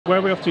Where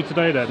are we off to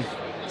today then?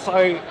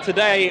 So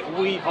today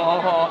we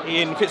are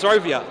in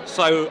Fitzrovia,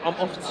 so I'm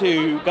off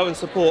to go and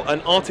support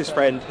an artist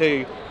friend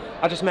who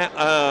I just met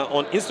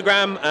on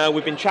Instagram.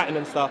 We've been chatting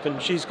and stuff,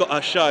 and she's got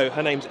a show.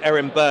 Her name's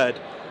Erin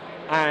Bird,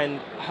 and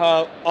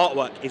her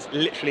artwork is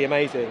literally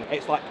amazing.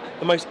 It's like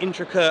the most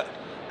intricate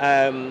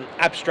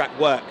abstract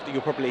work that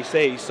you'll probably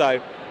see.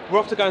 So we're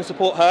off to go and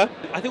support her.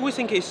 I always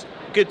think it's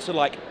good to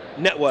like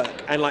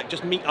network and like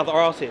just meet other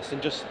artists,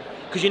 and just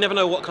because you never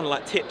know what kind of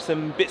like tips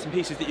and bits and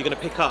pieces that you're going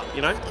to pick up,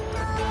 you know? Do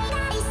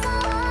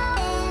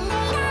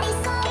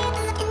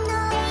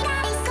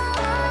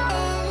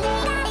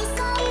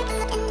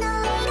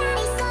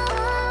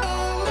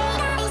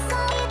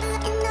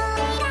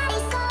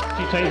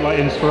you take like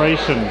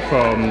inspiration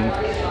from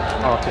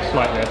artists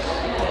like this?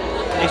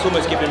 It's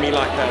almost giving me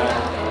like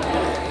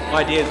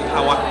ideas of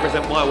how I can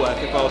present my work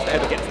if I was to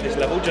ever get to this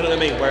level. Do you know what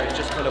I mean? Where it's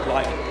just kind of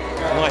like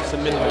nice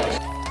and minimalist.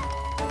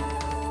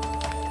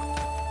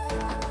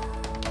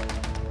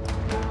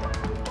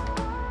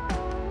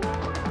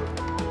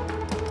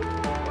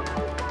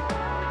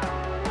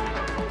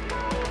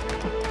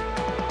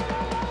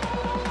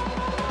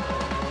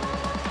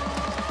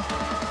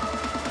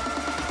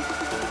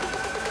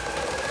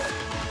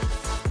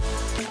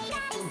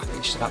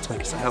 She's about to make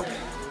us out.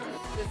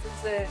 This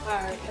is the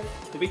art.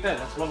 To be fair,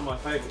 that's one of my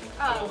favourites.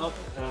 Oh.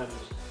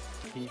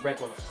 The red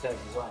one upstairs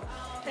as well.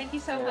 Thank you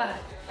so much.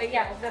 But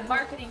yeah, the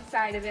marketing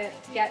side of it,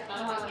 get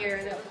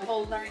here, the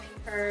whole learning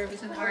curve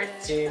as an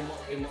artist. In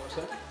what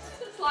sense?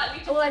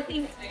 Well, I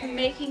think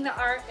making the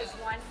art is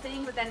one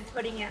thing, but then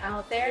putting it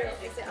out there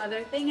is the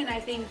other thing, and I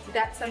think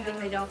that's something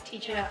they don't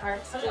teach you at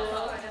art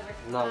school.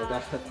 No,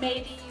 definitely.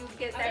 Maybe you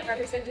get that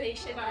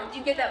representation,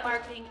 you get that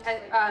marketing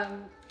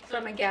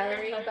from a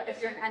gallery, but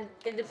if you're an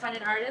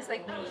independent artist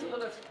like me,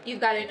 you've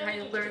got to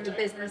kind of learn the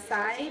business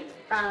side.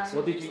 So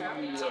what did you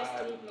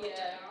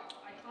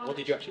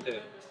actually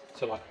do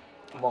to like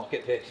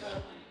market this?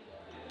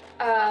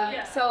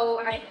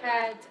 So I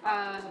had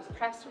a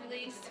press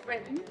release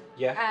written,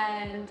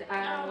 and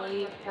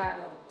I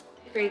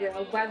created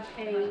a web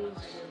page.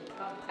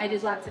 I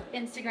did lots of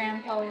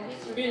Instagram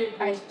posts.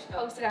 I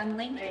posted on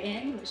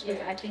LinkedIn, which was,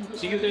 I think.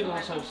 So you're doing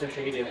like some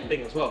social media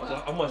thing as well. So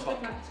I'm almost like,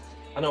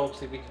 I know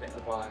obviously we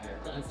connected by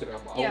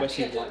Instagram, but I almost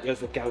see like you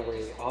as a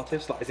gallery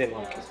artist, like as in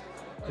like,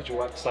 because your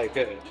work's so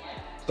good.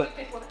 But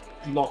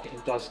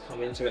marketing does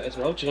come into it as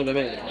well. Do you know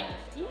what I mean?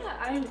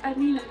 Yeah, I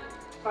mean,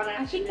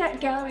 I think that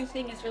gallery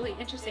thing is really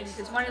interesting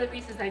because one of the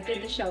reasons I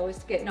did the show is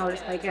to get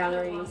noticed by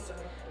galleries.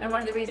 And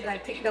one of the reasons I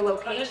picked the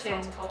location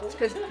is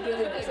because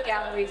really these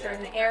galleries are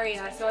in the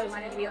area, so I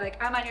wanted to be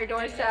like, I'm on your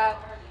doorstep.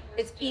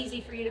 It's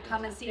easy for you to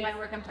come and see my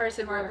work in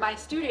person, where my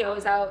studio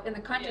is out in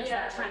the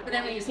countryside. But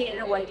then when you see it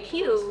in a white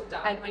pew,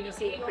 and when you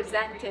see it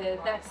presented,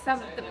 that's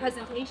some of the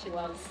presentation.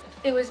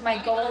 It was my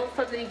goal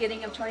from the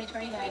beginning of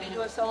 2029 to do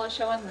a solo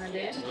show in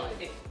London.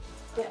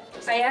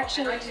 I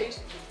actually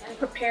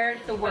prepared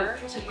the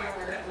work.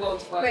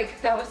 Like,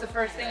 that was the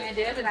first thing I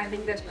did, and I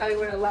think that's probably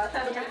what a lot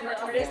of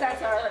artists,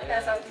 that's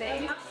our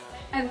thing.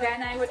 And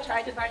then I would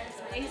try to find a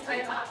space. I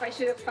don't know if I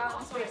should have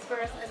found a space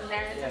first and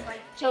then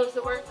like chose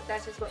the work, but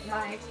that's just what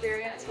my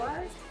experience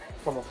was.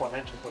 From a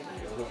financial point of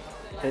view,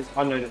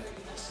 I know that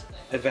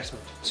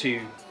investment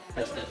to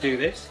basically do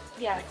this.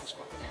 Yeah.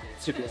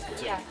 Super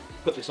expensive. Yeah.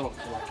 Put this on,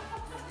 so like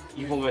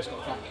you've almost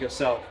got to back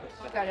yourself.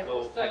 Got it.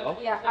 Will pay off.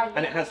 Yeah.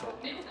 And it has that.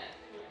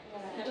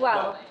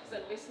 Well,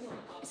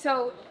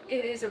 so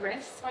it is a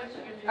risk,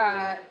 but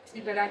I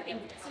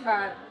think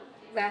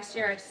last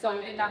year I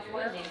sold enough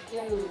work to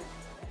fund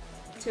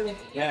this.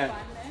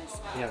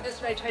 That's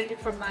what I try to do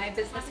for my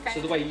business. So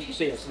the way you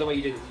see it, so the way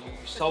you did it, you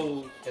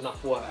sold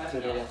enough work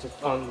to be able to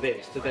fund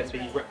this, to then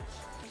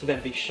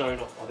be shown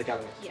off by the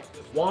gallery. Yeah.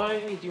 Why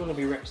do you want to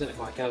be represented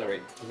by a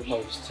gallery as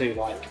opposed to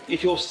like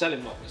if you're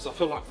selling work? Because I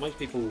feel like most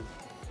people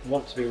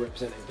want to be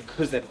represented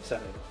because they're not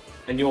selling,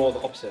 and you're the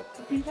opposite.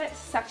 I think that's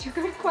such a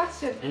good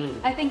question.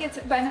 I think it's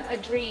been a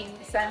dream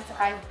since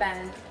I've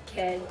been a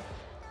kid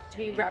to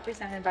be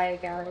represented by a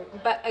gallery,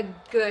 but a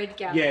good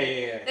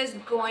gallery. Yeah. That's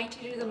going to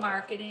do the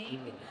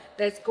marketing,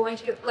 that's going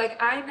to, like,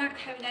 I'm not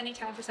having any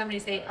time for somebody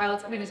to say, oh,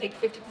 I'm going to take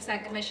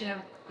 50% commission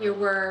of your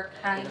work,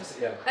 and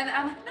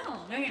I'm like,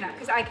 no, you're not,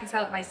 because I can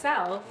sell it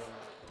myself.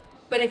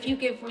 But if you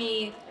give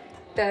me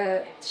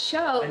the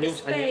show, the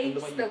space, and the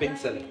way you've been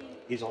selling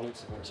is on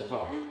Instagram so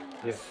far.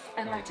 Yeah.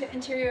 And like to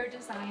interior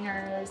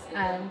designers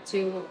and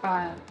to,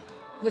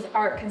 with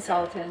art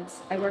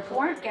consultants, I work for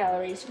art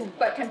galleries,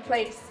 but can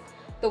place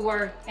the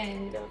work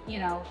in, you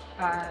know,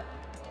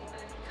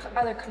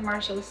 other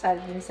commercial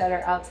settings that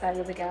are outside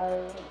of the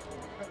gallery,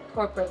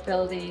 corporate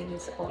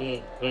buildings or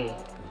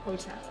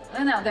hotels. I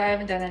don't know, I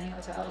haven't done any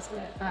hotels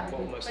yet, but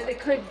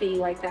it could be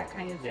like that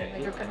kind of thing,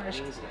 like a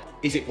commercial.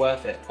 Is it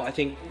worth it? But I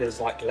think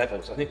there's like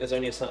levels. I think there's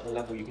only a certain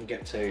level you can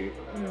get to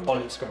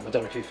on Instagram. I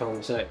don't know if you found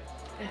the same.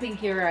 I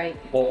think you're right.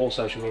 Or all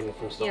social media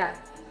full stop. Yeah.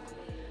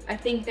 I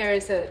think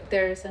there's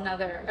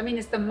another. I mean,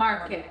 it's the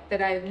market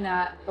that I'm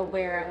not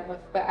aware of,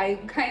 but I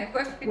kind of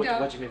What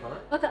do you mean by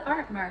that? Well, the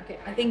art market.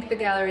 I think the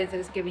galleries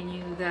is giving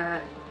you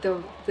the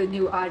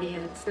new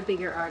audience, the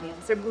bigger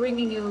audience. They're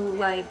bringing you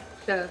like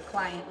the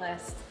client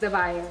list, the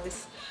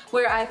buyers.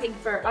 Where I think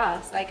for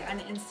us, like on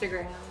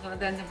Instagram,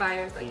 then the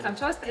buyers like come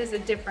to us, but it's a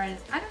different.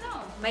 I don't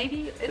know.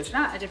 Maybe it's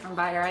not a different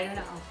buyer. I don't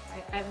know.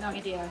 I have no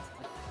idea.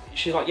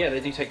 She's like, yeah, they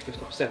do take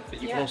 50%,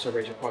 but you can also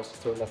raise your prices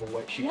to a level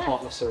which you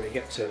can't necessarily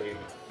get to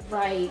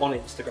on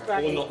Instagram.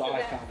 Right. Or not that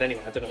I found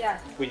anyway, I don't know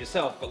for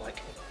yourself, but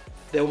like,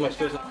 they almost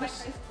feels like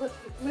this.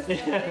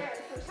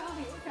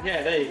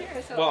 Yeah, they.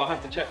 Well, I'll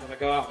have to check when I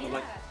go out. But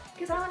like,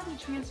 because I want to be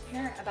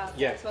transparent about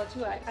that as well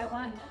too. I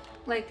want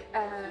like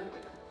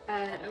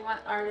I want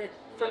art.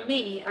 For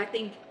me, I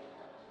think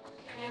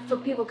for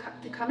people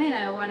to come in,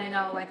 I want to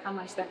know like how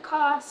much that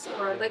costs,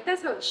 or like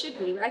that's how it should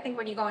be. I think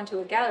when you go into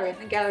a gallery,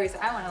 the galleries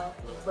I want to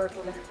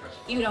work with,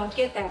 you don't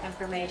get that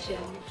information.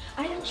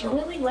 I don't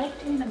really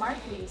like doing the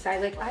marketing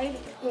side. Like I've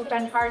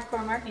done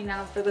hardcore marketing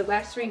now for the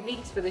last 3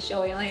 weeks for the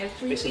show. I only have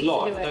 3 weeks it's a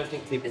lot. to do it. I don't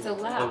think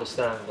people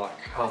understand like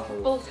how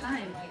full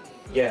time.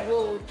 Yeah.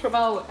 We'll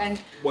promote and.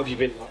 What have you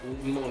been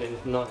like morning,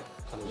 night?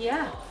 Kind of?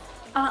 Yeah,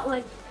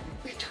 like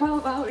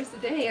 12 hours a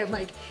day. I'm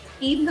like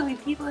emailing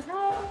people,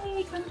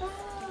 hey, come down.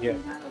 Yeah.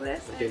 You know,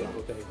 this. I do that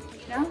all day.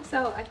 You know,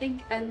 so I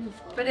think,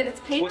 but it's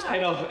paid off. It's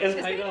paid off.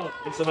 It's paid off.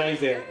 It's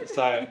amazing.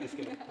 So it's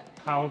good.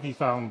 How have you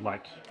found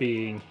like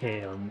being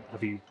here? And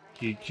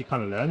did you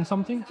kind of learn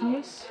something from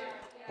this?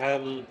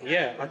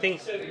 Yeah, I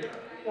think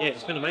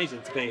it's been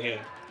amazing to be here.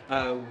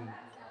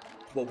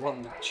 Well,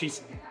 one,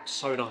 she's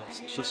so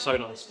nice. She's so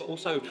nice, but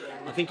also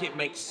I think it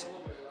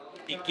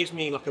gives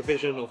me like a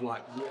vision of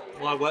like what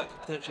my work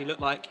could potentially look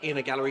like in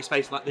a gallery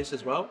space like this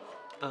as well.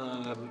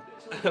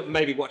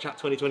 Maybe watch out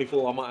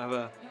 2024. I might have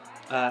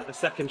a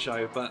second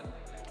show, but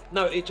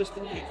no, it's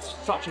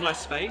such a nice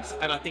space,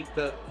 and I think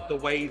that the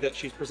way that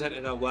she's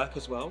presented her work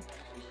as well,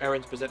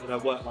 Erin's presented her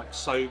work like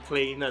so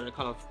clean, and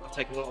kind of I've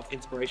taken a lot of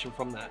inspiration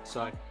from that.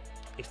 So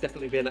it's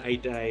definitely been a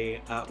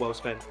day well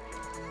spent.